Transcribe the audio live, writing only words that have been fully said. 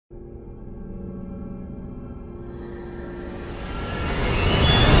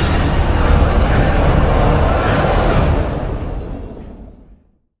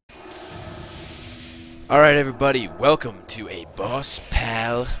Alright everybody, welcome to a Boss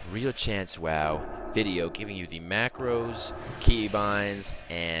Pal Real Chance WoW video giving you the macros, keybinds,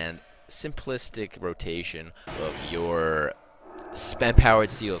 and simplistic rotation of your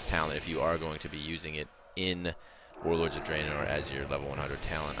spam-powered seals talent if you are going to be using it in Warlords of Draenor as your level 100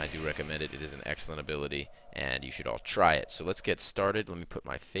 talent. I do recommend it. It is an excellent ability and you should all try it. So let's get started. Let me put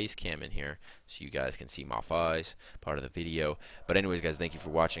my face cam in here so you guys can see my eyes, part of the video. But anyways guys, thank you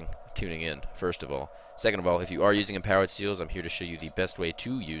for watching, tuning in, first of all. Second of all, if you are using empowered seals, I'm here to show you the best way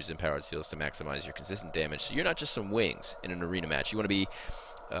to use empowered seals to maximize your consistent damage. So you're not just some wings in an arena match. You want to be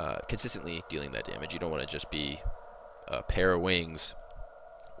consistently dealing that damage. You don't want to just be a pair of wings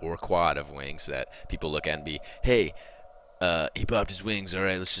or a quad of wings that people look at and be, hey, he popped his wings,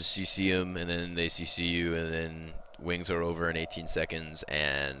 alright, let's just CC him, and then they CC you, and then wings are over in 18 seconds,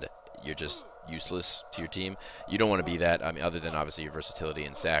 and you're just useless to your team. You don't want to be that. I mean, other than obviously your versatility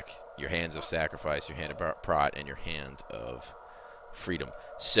and your hands of sacrifice, your hand of prot, and your hand of freedom.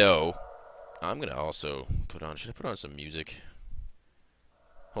 So, I'm going to also put on, should I put on some music?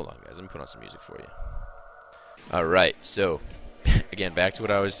 Hold on guys, let me put on some music for you. Alright, so, again, back to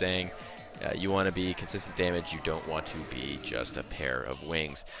what I was saying. You want to be consistent damage. You don't want to be just a pair of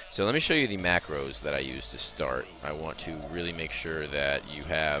wings. So let me show you the macros that I use to start. I want to really make sure that you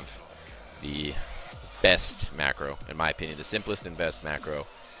have the best macro, in my opinion, the simplest and best macro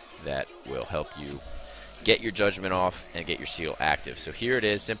that will help you get your judgment off and get your seal active. So here it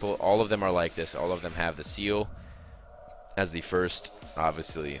is, simple. All of them are like this. All of them have the seal as the first,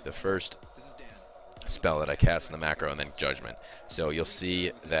 obviously, the first spell that I cast in the macro, and then judgment. So you'll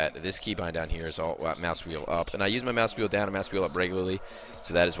see that this keybind down here is all mouse wheel up, and I use my mouse wheel down and mouse wheel up regularly,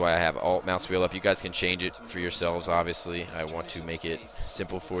 so that is why I have alt mouse wheel up. You guys can change it for yourselves, obviously. I want to make it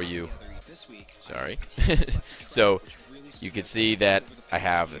simple for you. Sorry. So you can see that I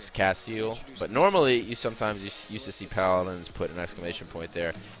have this cast seal, but normally you sometimes used to see paladins put an exclamation point there,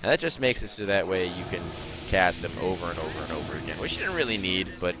 and that just makes it so that way you can cast them over and over and over again, which you didn't really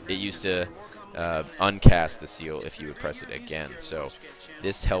need, but it used to uncast the seal if you would press it again. So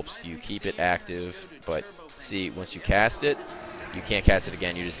this helps you keep it active, but see, once you cast it, you can't cast it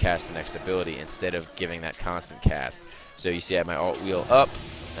again. You just cast the next ability instead of giving that constant cast. So you see I have my alt wheel up,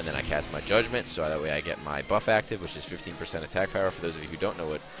 and then I cast my judgment, so that way I get my buff active, which is 15% attack power. For those of you who don't know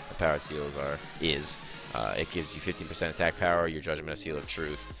what empowered seals is, it gives you 15% attack power, your judgment, a seal of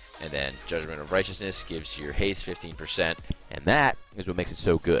truth, and then judgment of righteousness gives your haste 15%, and that is what makes it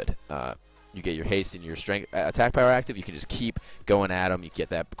so good. You get your haste and your strength attack power active. You can just keep going at them. You get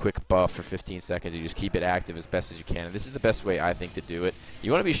that quick buff for 15 seconds. You just keep it active as best as you can. And this is the best way, I think, to do it.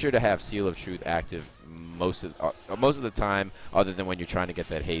 You want to be sure to have Seal of Truth active most of the time, other than when you're trying to get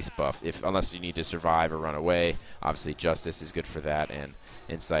that haste buff. Unless you need to survive or run away. Obviously, Justice is good for that, and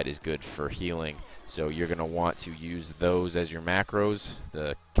Insight is good for healing. So you're going to want to use those as your macros,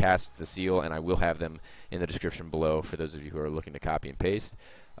 the cast, the seal, and I will have them in the description below for those of you who are looking to copy and paste.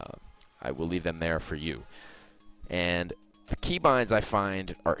 I will leave them there for you. And the keybinds I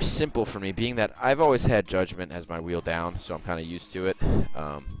find are simple for me, being that I've always had judgment as my wheel down, so I'm kind of used to it.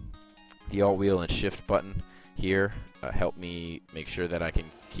 The alt wheel and shift button here help me make sure that I can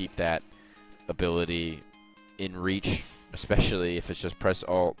keep that ability in reach, especially if it's just press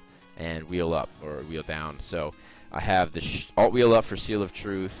alt and wheel up or wheel down. So I have the alt wheel up for Seal of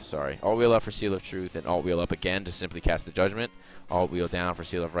Truth, alt wheel up for Seal of Truth, and alt wheel up again to simply cast the judgment. Alt wheel down for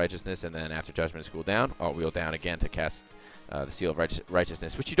Seal of Righteousness, and then after judgment is cooled down, alt wheel down again to cast the Seal of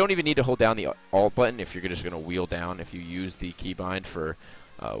Righteousness, which you don't even need to hold down the alt button if you're just going to wheel down. If you use the keybind for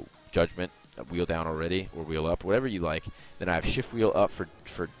judgment, wheel down already, or wheel up, whatever you like. Then I have shift wheel up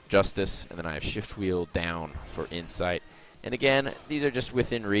for Justice, and then I have shift wheel down for Insight. And again, these are just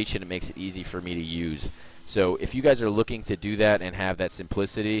within reach, and it makes it easy for me to use. So if you guys are looking to do that and have that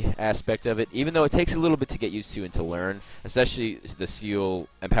simplicity aspect of it, even though it takes a little bit to get used to and to learn, especially the seal,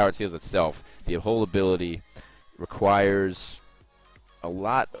 empowered seals itself, the whole ability requires a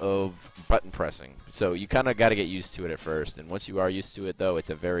lot of button pressing. So you kind of got to get used to it at first, and once you are used to it, though, it's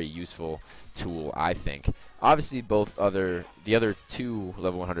a very useful tool, I think. Obviously, the other two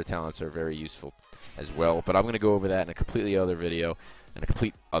level 100 talents are very useful as well, but I'm going to go over that in a completely other video.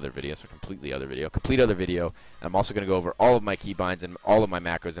 Complete other video. And I'm also going to go over all of my keybinds and all of my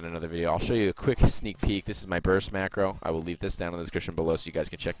macros in another video. I'll show you a quick sneak peek. This is my burst macro. I will leave this down in the description below so you guys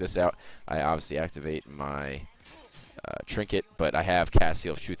can check this out. I obviously activate my Trinket, but I have cast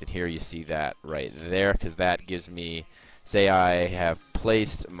Seal of Truth, and here you see that right there, because that gives me, say I have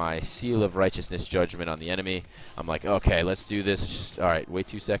placed my Seal of Righteousness judgment on the enemy. I'm like, okay, let's do this. It's just, alright, wait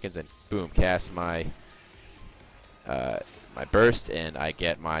 2 seconds, and boom, cast my my burst, and I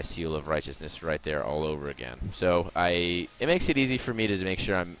get my seal of righteousness right there all over again. So it makes it easy for me to make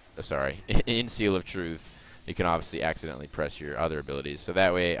sure I'm in seal of truth. You can obviously accidentally press your other abilities, so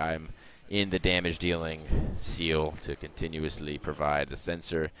that way I'm in the damage dealing seal to continuously provide the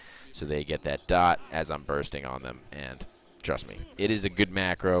sensor, so they get that dot as I'm bursting on them. And trust me, it is a good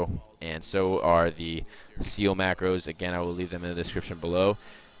macro, and so are the seal macros. Again, I will leave them in the description below.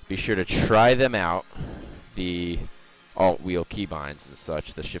 Be sure to try them out. The alt wheel keybinds and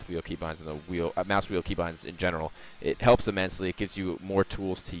such, the shift wheel keybinds and the wheel mouse wheel keybinds in general, it helps immensely. It gives you more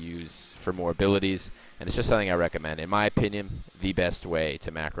tools to use for more abilities, and it's just something I recommend. In my opinion, the best way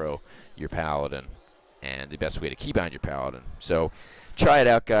to macro your paladin and the best way to keybind your paladin. So try it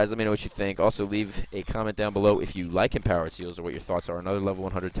out, guys. Let me know what you think. Also, leave a comment down below if you like empowered seals or what your thoughts are on other level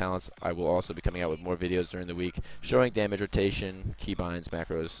 100 talents. I will also be coming out with more videos during the week showing damage rotation, keybinds,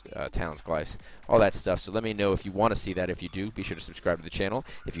 macros, talents, glyphs, all that stuff. So let me know if you want to see that. If you do, be sure to subscribe to the channel.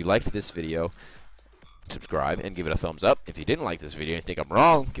 If you liked this video, subscribe and give it a thumbs up. If you didn't like this video and think I'm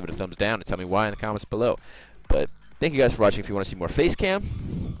wrong, give it a thumbs down and tell me why in the comments below. But thank you guys for watching. If you want to see more face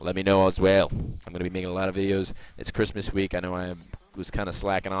cam, let me know as well. I'm going to be making a lot of videos. It's Christmas week. I know I was kind of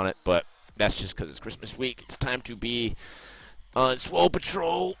slacking on it, but that's just because it's Christmas week. It's time to be on Swole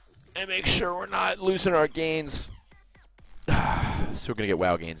Patrol and make sure we're not losing our gains. So we're going to get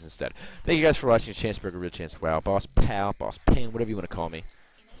WoW gains instead. Thank you guys for watching. Chanceburger, Real Chance WoW, Boss Pal, Boss Pin, whatever you want to call me.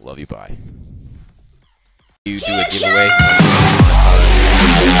 Love you, bye. You do a giveaway.